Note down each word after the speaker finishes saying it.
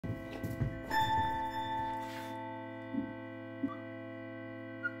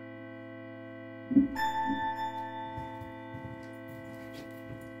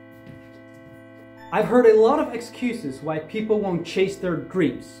I've heard a lot of excuses why people won't chase their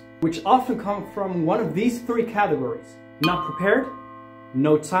dreams, which often come from one of these three categories: not prepared,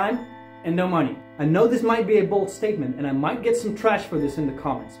 no time, and no money. I know this might be a bold statement and I might get some trash for this in the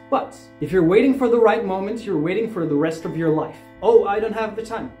comments, but if you're waiting for the right moment, you're waiting for the rest of your life. Oh, I don't have the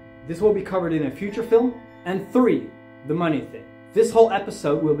time. This will be covered in a future film. And 3, the money thing. This whole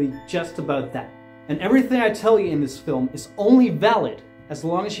episode will be just about that. And everything I tell you in this film is only valid as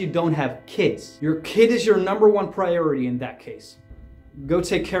long as you don't have kids. Your kid is your #1 priority in that case. Go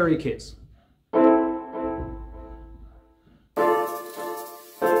take care of your kids.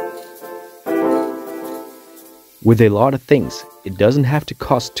 With a lot of things, it doesn't have to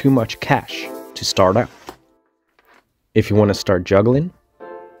cost too much cash to start out. If you want to start juggling,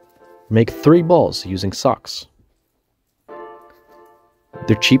 make 3 balls using socks.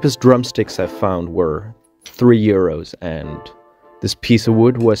 The cheapest drumsticks I found were €3 and this piece of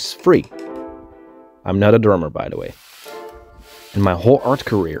wood was free. I'm not a drummer, by the way. And my whole art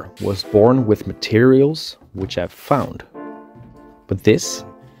career was born with materials which I've found. But this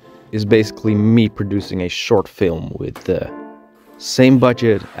is basically me producing a short film with the same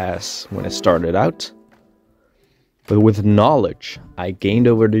budget as when I started out, but with knowledge I gained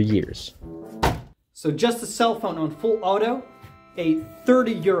over the years. So just a cell phone on full auto, a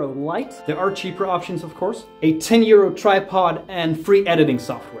 €30 light, there are cheaper options of course, a €10 tripod and free editing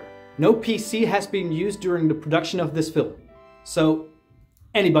software. No PC has been used during the production of this film, so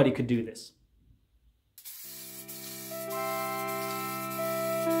anybody could do this.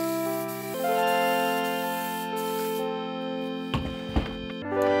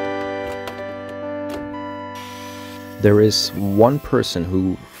 There is one person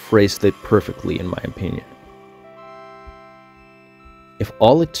who phrased it perfectly in my opinion. If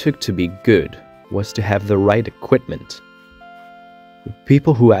all it took to be good was to have the right equipment, the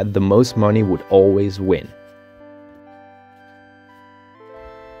people who had the most money would always win.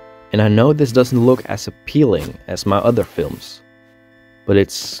 And I know this doesn't look as appealing as my other films, but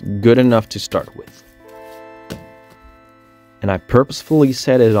it's good enough to start with. And I purposefully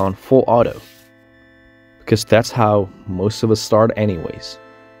set it on full auto, because that's how most of us start anyways.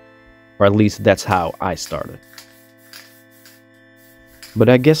 Or at least that's how I started. But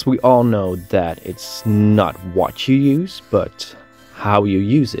I guess we all know that it's not what you use, but how you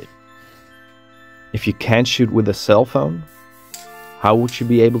use it. If you can't shoot with a cell phone, how would you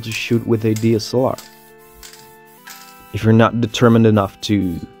be able to shoot with a DSLR? If you're not determined enough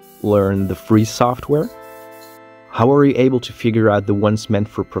to learn the free software, how are you able to figure out the ones meant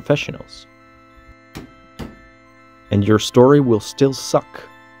for professionals? And your story will still suck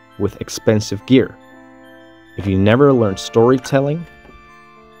with expensive gear if you never learn storytelling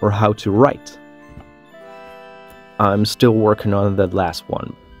or how to write. I'm still working on that last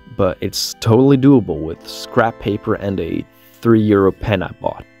one, but it's totally doable with scrap paper and a €3 pen I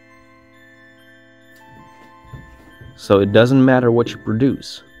bought. So it doesn't matter what you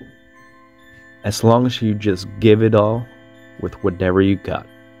produce, as long as you just give it all with whatever you got.